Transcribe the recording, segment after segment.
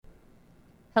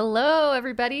Hello,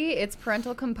 everybody. It's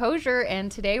Parental Composure,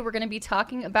 and today we're going to be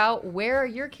talking about where are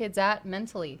your kids at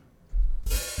mentally.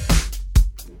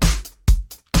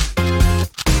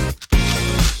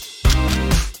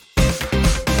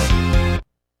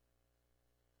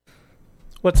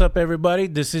 What's up, everybody?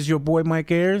 This is your boy, Mike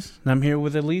Ayers, and I'm here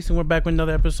with Elise, and we're back with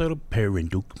another episode of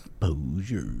Parental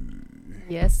Composure.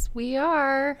 Yes, we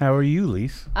are. How are you,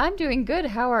 Elise? I'm doing good.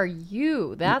 How are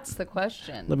you? That's the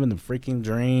question. Living the freaking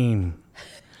dream.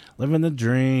 Living the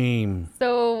dream.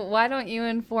 So why don't you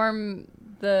inform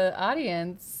the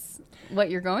audience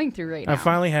what you're going through right now? I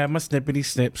finally had my snippety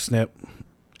snip,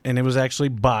 and it was actually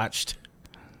botched.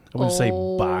 I wouldn't say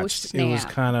botched. Snap. It was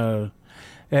kind of...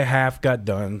 It half got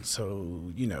done,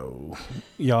 so,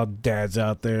 y'all dads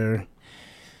out there,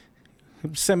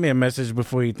 send me a message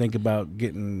before you think about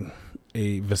getting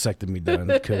a vasectomy done,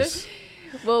 because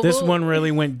this one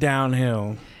really went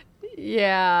downhill.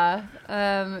 Yeah.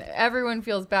 Everyone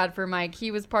feels bad for Mike.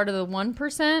 He was part of the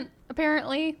 1%,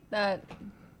 apparently, that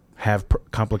have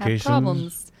complications. have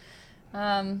problems.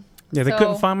 They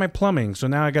couldn't find my plumbing, so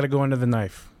now I got to go under the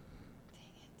knife.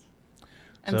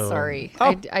 I'm sorry.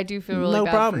 I do feel really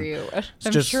bad for you.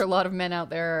 I'm sure a lot of men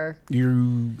out there are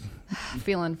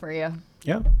feeling for you.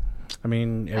 Yeah. I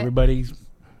mean, everybody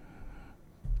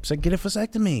said, get a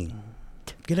vasectomy.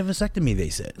 Get a vasectomy, they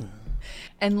said.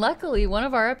 And luckily, one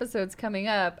of our episodes coming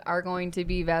up are going to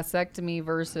be vasectomy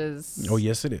versus... Oh,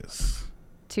 yes, it is.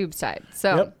 Tube side.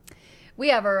 So we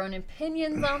have our own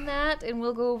opinions on that, and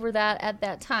we'll go over that at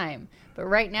that time. But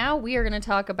right now, we are going to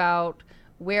talk about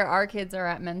where our kids are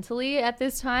at mentally at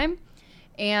this time.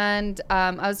 And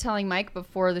I was telling Mike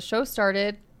before the show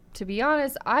started, to be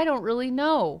honest, I don't really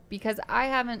know because I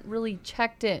haven't really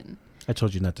checked in. I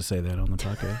told you not to say that on the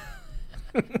podcast.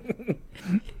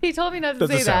 He told me not to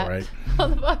say that right.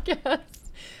 on the podcast.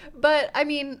 But, I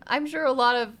mean, I'm sure a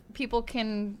lot of people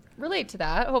can relate to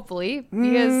that, hopefully,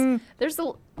 because there's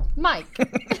Mike.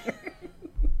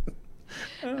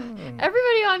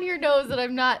 Everybody on here knows that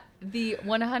I'm not the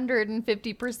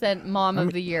 150% mom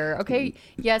of the year. Okay.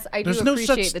 Yes, I do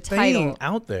appreciate the title. There's no such thing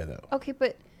out there, though. Okay,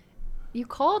 but you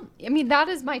called. I mean, that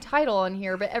is my title on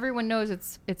here, but everyone knows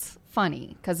it's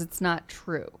funny because it's not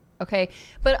true. Okay,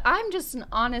 but I'm just an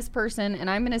honest person, and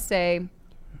I'm going to say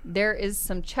there is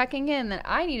some checking in that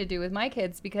I need to do with my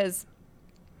kids because,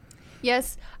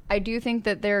 yes, I do think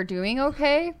that they're doing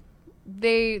okay.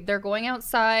 They're going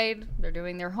outside, they're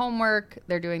doing their homework,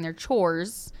 they're doing their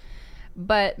chores,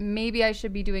 but maybe I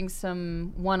should be doing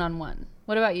some one-on-one.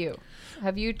 What about you?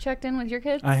 Have you checked in with your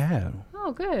kids? I have.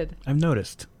 Oh, good. I've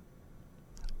noticed.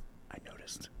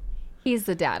 He's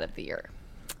the dad of the year.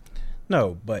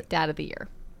 No, but... Dad of the year.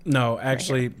 No,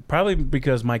 actually, probably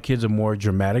because my kids are more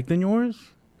dramatic than yours.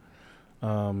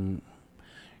 I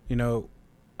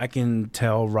can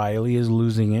tell Riley is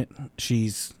losing it.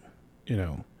 She's,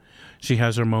 she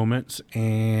has her moments,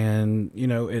 and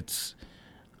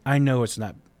I know it's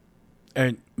not.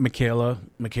 And Michaela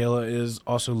is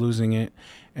also losing it,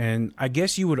 and I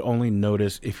guess you would only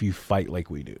notice if you fight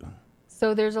like we do.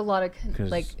 So there's a lot of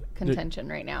contention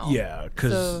right now. Yeah,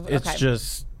 because it's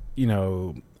just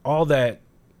all that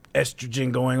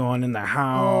estrogen going on in the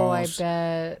house. Oh, I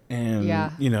bet.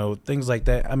 And things like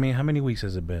that. I mean, how many weeks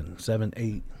has it been? 7,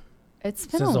 8. It's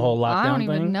been since the whole lockdown I don't thing?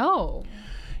 Even know.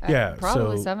 Yeah,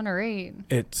 probably so 7 or 8.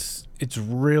 It's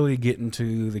really getting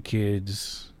to the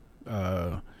kids,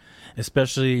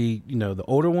 especially the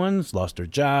older ones lost their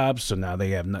jobs, so now they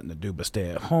have nothing to do but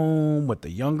stay at home. With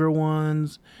the younger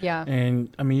ones,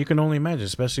 and I mean, you can only imagine,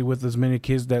 especially with as many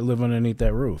kids that live underneath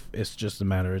that roof. It's just a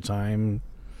matter of time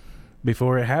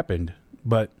before it happened.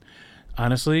 But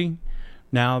honestly,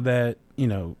 now that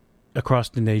across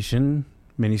the nation,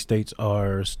 many states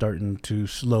are starting to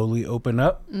slowly open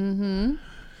up. Mm-hmm.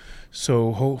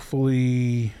 So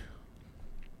hopefully,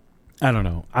 I don't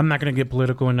know. I'm not going to get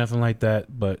political or nothing like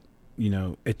that, but,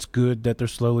 it's good that they're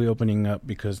slowly opening up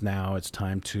because now it's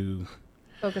time to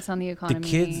focus on the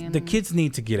economy. The kids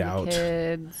need to get out.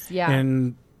 Kids, yeah.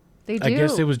 And they do. I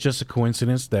guess it was just a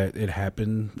coincidence that it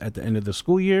happened at the end of the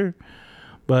school year,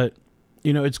 but,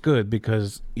 it's good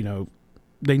because,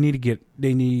 they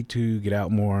need to get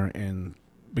out more, and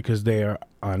because they are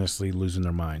honestly losing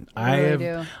their mind.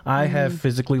 I have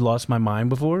physically lost my mind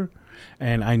before,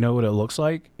 and I know what it looks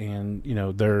like, and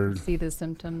they're see the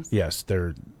symptoms. Yes,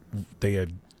 they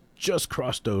had just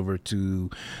crossed over to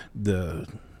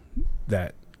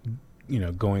that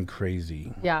going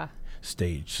crazy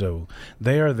stage. So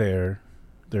they are there.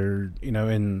 They're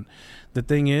and the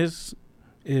thing is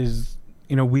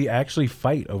we actually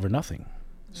fight over nothing.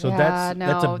 So that's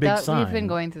a big sign. We've been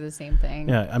going through the same thing.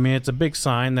 Yeah, I mean, it's a big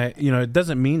sign that it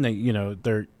doesn't mean that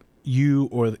they're you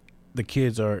or the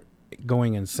kids are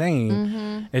going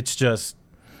insane. It's just,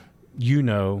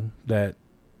 that,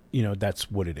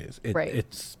 that's what it is.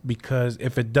 It's because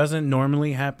if it doesn't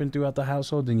normally happen throughout the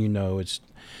household, then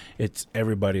it's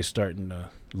everybody's starting to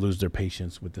lose their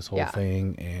patience with this whole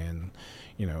thing. And,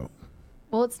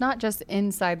 well, it's not just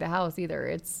inside the house either.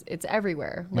 It's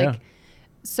everywhere. Like,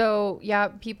 so yeah,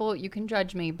 people, you can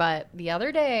judge me, but the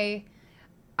other day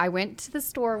I went to the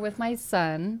store with my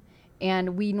son,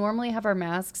 and we normally have our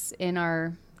masks in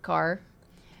our car,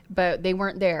 but they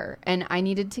weren't there. And I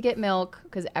needed to get milk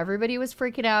because everybody was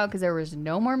freaking out because there was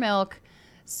no more milk.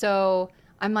 So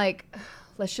I'm like,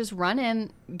 let's just run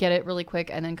in, get it really quick,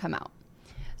 and then come out.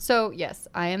 So yes,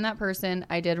 I am that person.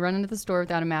 I did run into the store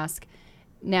without a mask.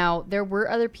 Now, there were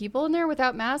other people in there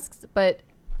without masks, but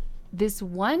this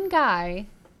one guy,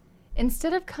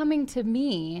 instead of coming to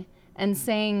me and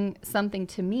saying something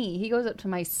to me, he goes up to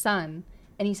my son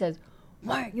and he says,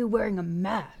 "Why aren't you wearing a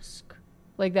mask?"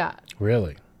 Like that.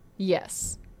 Really?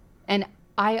 Yes. And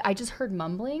I just heard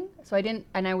mumbling, so I didn't,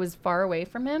 and I was far away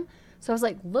from him. So I was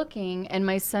like looking, and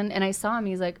my son, and I saw him,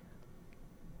 he's like,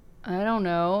 "I don't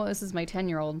know." This is my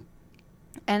 10-year-old.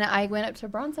 And I went up to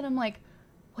Bronson, I'm like,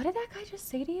 "What did that guy just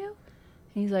say to you?"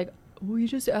 And he's like, "Well, you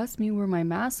just asked me where my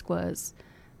mask was."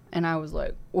 And I was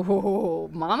like, "Oh,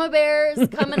 Mama Bear's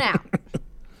coming out."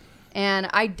 And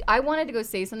I wanted to go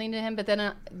say something to him, but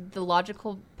then the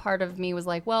logical part of me was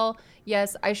like, well,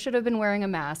 yes, I should have been wearing a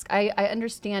mask. I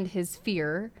understand his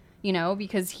fear,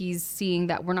 because he's seeing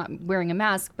that we're not wearing a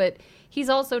mask, but he's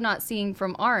also not seeing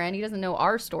from our end. He doesn't know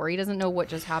our story. He doesn't know what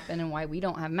just happened and why we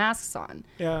don't have masks on.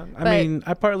 Yeah, I mean,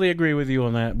 I partly agree with you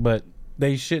on that, but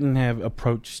they shouldn't have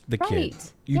approached the kid.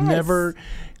 You never,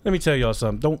 let me tell y'all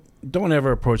something. Don't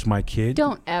ever approach my kid.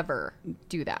 Don't ever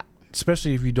do that.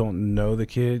 Especially if you don't know the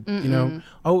kid, don't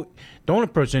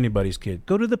approach anybody's kid.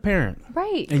 Go to the parent.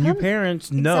 Right. And your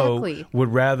parents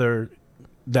would rather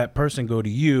that person go to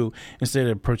you instead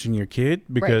of approaching your kid,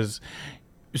 because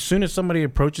as soon as somebody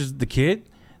approaches the kid,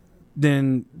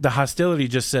 then the hostility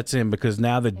just sets in, because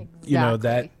now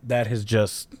that, that has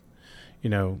just,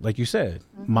 like you said,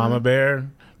 Mama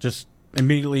Bear just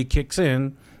immediately kicks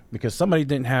in. Because somebody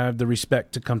didn't have the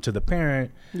respect to come to the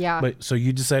parent. Yeah. But so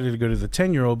you decided to go to the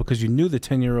 10-year-old because you knew the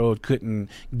 10-year-old couldn't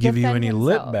give you any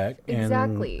lip back.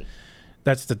 Exactly. And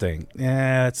that's the thing.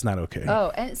 Yeah, it's not okay.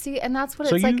 Oh, and see, and that's what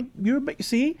it's like.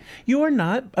 You are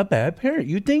not a bad parent.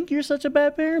 You think you're such a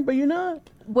bad parent, but you're not.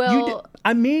 Well,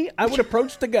 I would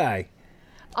approach the guy.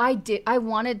 I did. I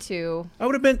wanted to. I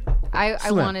would have been.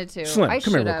 I wanted to. Slim, I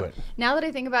should have. Quick. Now that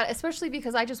I think about it, especially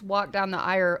because I just walked down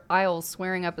the aisle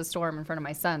swearing up a storm in front of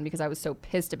my son because I was so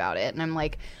pissed about it, and I'm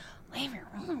like, leave your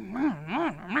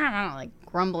like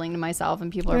grumbling to myself,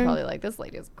 and people are probably like, this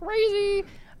lady is crazy.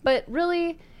 But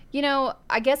really,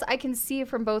 I guess I can see it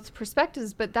from both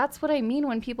perspectives, but that's what I mean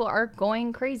when people are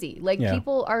going crazy. Like,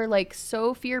 people are like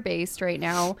so fear-based right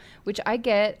now, which I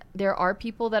get. There are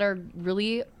people that are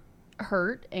really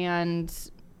hurt and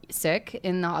sick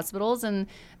in the hospitals, and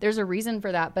there's a reason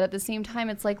for that, but at the same time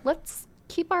it's like, let's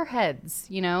keep our heads,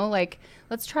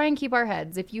 let's try and keep our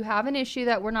heads. If you have an issue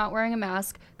that we're not wearing a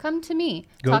mask, come to me,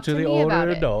 talk to the older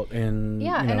adult, and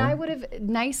and I would have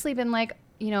nicely been like,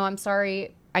 I'm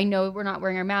sorry, I know we're not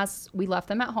wearing our masks, we left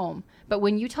them at home, but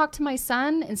when you talk to my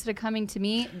son instead of coming to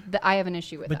me, I have an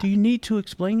issue with that. But do you need to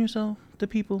explain yourself to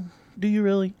people? Do you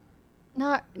really?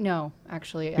 No,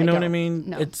 actually, you know what I mean?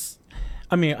 No.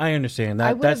 I understand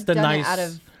that. That's the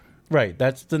nice, right?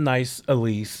 That's the nice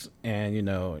Elise,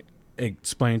 and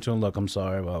explain to him, look, I'm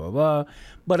sorry, blah blah blah.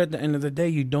 But at the end of the day,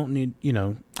 you don't need,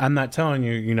 I'm not telling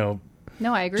you,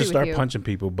 No, I agree. Just with start punching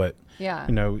people, but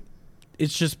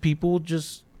it's just people.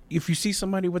 Just if you see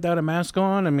somebody without a mask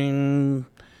on,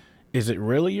 is it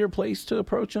really your place to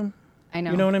approach them? I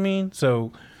know. You know what I mean?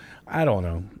 So I don't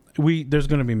know. There's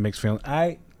going to be mixed feelings.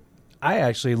 I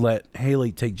actually let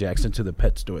Haley take Jackson to the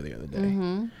pet store the other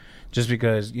day, just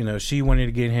because she wanted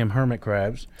to get him hermit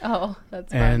crabs. Oh,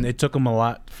 that's fun. And it took him a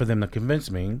lot for them to convince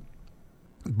me,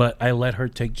 but I let her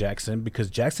take Jackson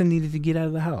because Jackson needed to get out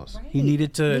of the house. Right. He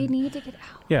needed to. They need to get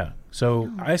out. Yeah.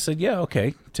 So I said, yeah,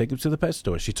 okay, take him to the pet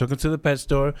store. She took him to the pet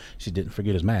store. She didn't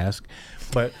forget his mask,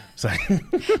 but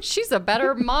she's a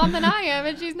better mom than I am,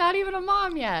 and she's not even a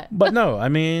mom yet. But no,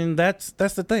 that's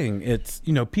the thing. It's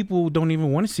people don't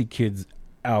even want to see kids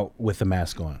out with a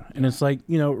mask on, and it's like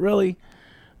really,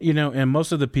 and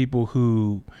most of the people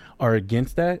who are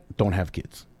against that don't have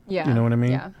kids. Yeah. You know what I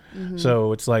mean? Yeah. Mm-hmm.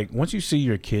 So it's like once you see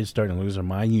your kids starting to lose their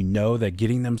mind, that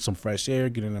getting them some fresh air,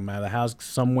 getting them out of the house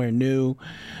somewhere new,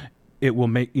 it will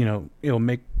make it'll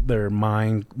make their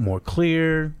mind more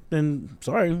clear. Then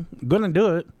sorry, I'm gonna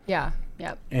do it. Yeah.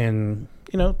 Yep. And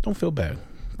don't feel bad.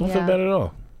 Don't feel bad at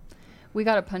all. We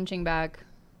got a punching bag.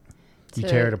 You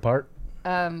tear it apart?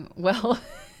 Well,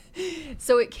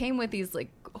 so it came with these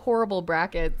like horrible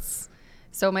brackets.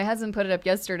 So my husband put it up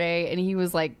yesterday and he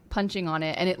was like punching on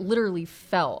it and it literally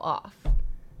fell off.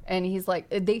 And he's like,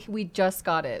 we just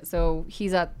got it. So he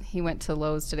went to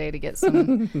Lowe's today to get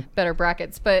some better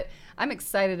brackets. But I'm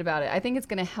excited about it. I think it's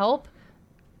going to help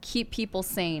keep people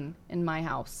sane in my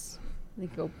house. They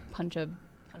go punch a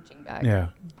punching bag. Yeah.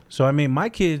 So, I mean, my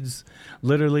kids,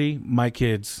 they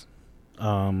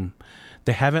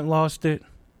haven't lost it,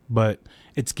 but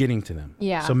it's getting to them.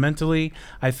 Yeah. So mentally,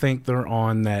 I think they're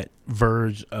on that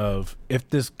verge of, if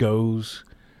this goes,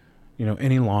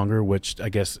 any longer, which I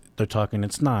guess they're talking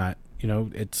it's not,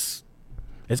 it's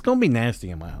going to be nasty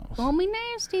in my house. Gonna be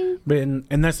nasty. But,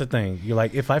 and that's the thing. You're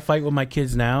like, if I fight with my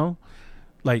kids now,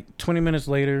 like 20 minutes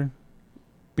later,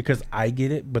 because I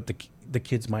get it, but the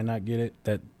kids might not get it,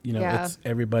 that, it's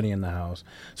everybody in the house.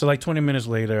 So like 20 minutes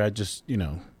later, I just,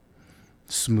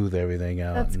 smooth everything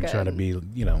out. That's and good. Try to be, look,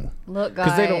 guys,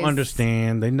 because they don't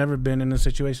understand. They've never been in a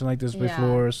situation like this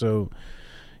before. So,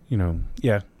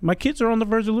 my kids are on the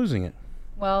verge of losing it.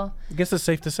 Well, I guess it's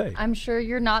safe to say. I'm sure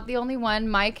you're not the only one.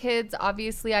 My kids,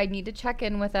 obviously, I need to check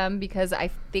in with them because I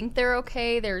think they're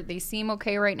okay. They seem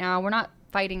okay right now. We're not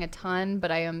fighting a ton,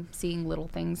 but I am seeing little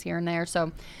things here and there.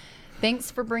 So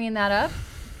thanks for bringing that up.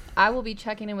 I will be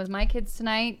checking in with my kids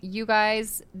tonight. You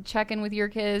guys check in with your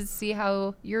kids, see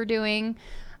how you're doing.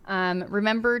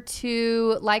 Remember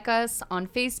to like us on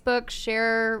Facebook,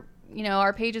 share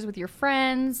our pages with your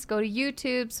friends, go to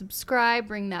YouTube, subscribe,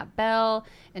 ring that bell,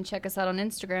 and check us out on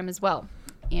Instagram as well.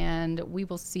 And we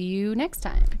will see you next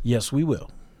time. Yes, we will.